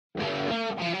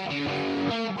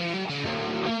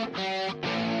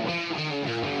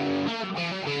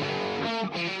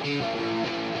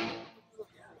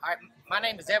My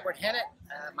name is Edward Hennett.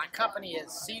 My company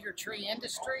is Cedar Tree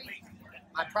Industry.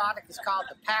 My product is called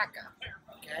the Packa.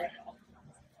 Okay.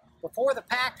 Before the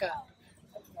Packa,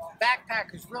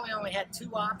 backpackers really only had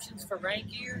two options for rain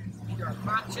gear: either a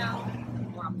poncho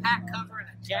or a pack cover and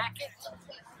a jacket.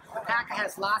 The Packa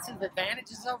has lots of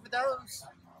advantages over those.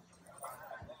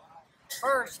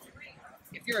 First,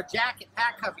 if you're a jacket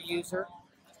pack cover user,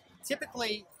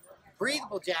 typically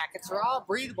breathable jackets or all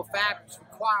breathable fabrics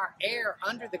require air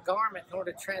under the garment in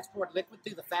order to transport liquid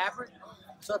through the fabric.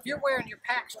 So if you're wearing your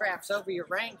pack straps over your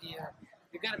rain gear,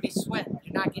 you're going to be sweating.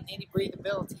 You're not getting any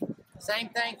breathability. Same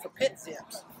thing for pit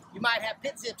zips. You might have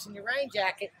pit zips in your rain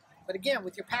jacket, but again,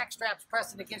 with your pack straps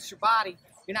pressing against your body,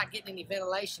 you're not getting any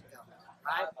ventilation going,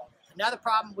 right? Another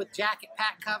problem with jacket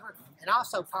pack cover and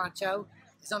also poncho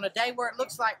is on a day where it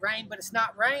looks like rain, but it's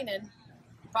not raining.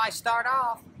 You probably start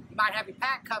off, you might have your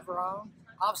pack cover on,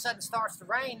 all of a sudden it starts to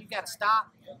rain, you got to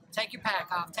stop, take your pack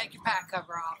off, take your pack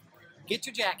cover off, get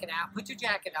your jacket out, put your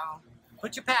jacket on,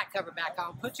 put your pack cover back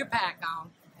on, put your pack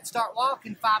on, and start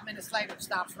walking. 5 minutes later it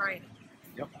stops raining.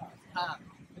 Yep.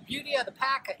 The beauty of the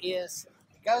Packa is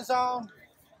it goes on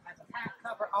as a pack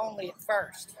cover only at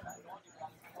first.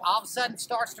 All of a sudden it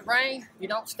starts to rain, you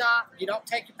don't stop, you don't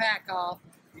take your pack off,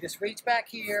 you just reach back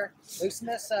here, loosen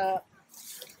this up.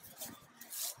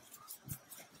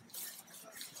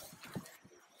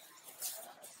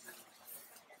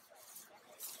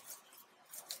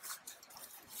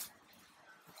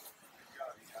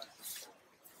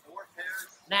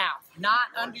 Now, not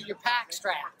under your pack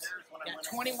straps. You got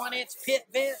 21-inch pit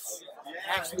vents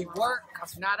that actually work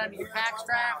because they're not under your pack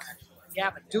straps. You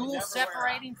have a dual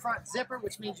separating front zipper,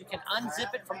 which means you can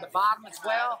unzip it from the bottom as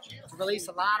well to release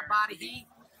a lot of body heat.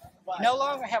 You no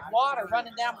longer have water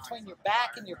running down between your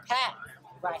back and your pack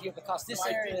right here because this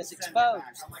area is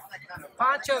exposed.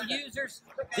 Poncho users,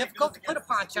 difficult to put a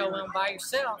poncho on by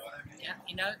yourself,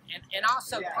 you know, and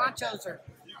also ponchos are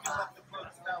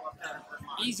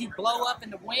easy blow up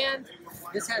in the wind.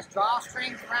 This has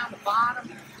drawstrings around the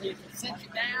bottom so you can cinch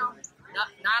it down,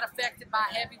 not affected by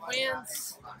heavy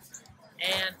winds.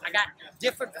 And I got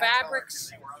different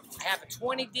fabrics. I have a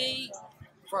 20D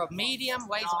for a medium,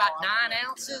 weighs about 9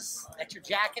 ounces. That's your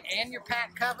jacket and your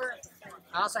pack cover.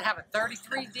 I also have a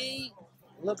 33D, a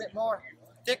little bit more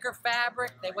thicker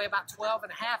fabric. They weigh about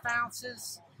 12.5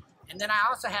 ounces. And then I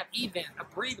also have Event, a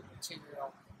breathable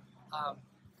material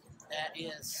that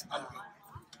is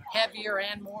heavier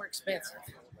and more expensive.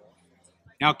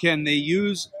 Now, can they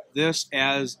use this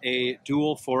as a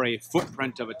tool for a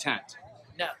footprint of a tent?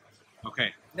 No.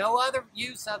 Okay. No other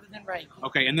use other than rain gear.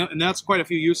 Okay, and that's quite a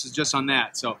few uses just on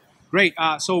that. So great.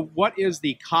 So what is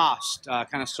the cost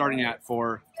kind of starting at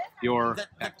for your?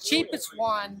 The cheapest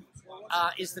one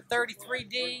is the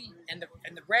 33D, and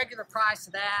the regular price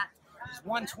of that is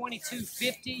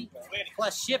 $122.50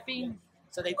 plus shipping.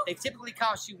 So they typically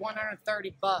cost you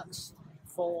 $130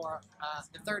 for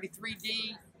the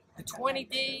 33D. The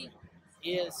 20D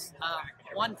is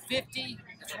 $150.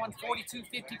 It's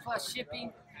 $142.50 plus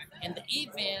shipping, and the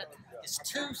Event is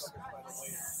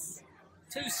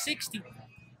 $260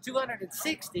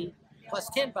 plus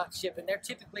 $10 shipping. They're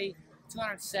typically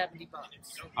 $270.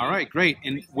 All right, great.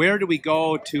 And where do we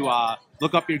go to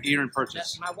look up your gear and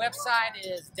purchase? My website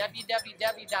is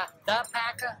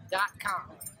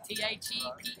www.thepacka.com.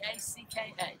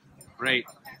 THEPACKA. Great.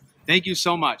 Thank you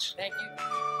so much. Thank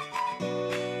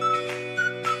you.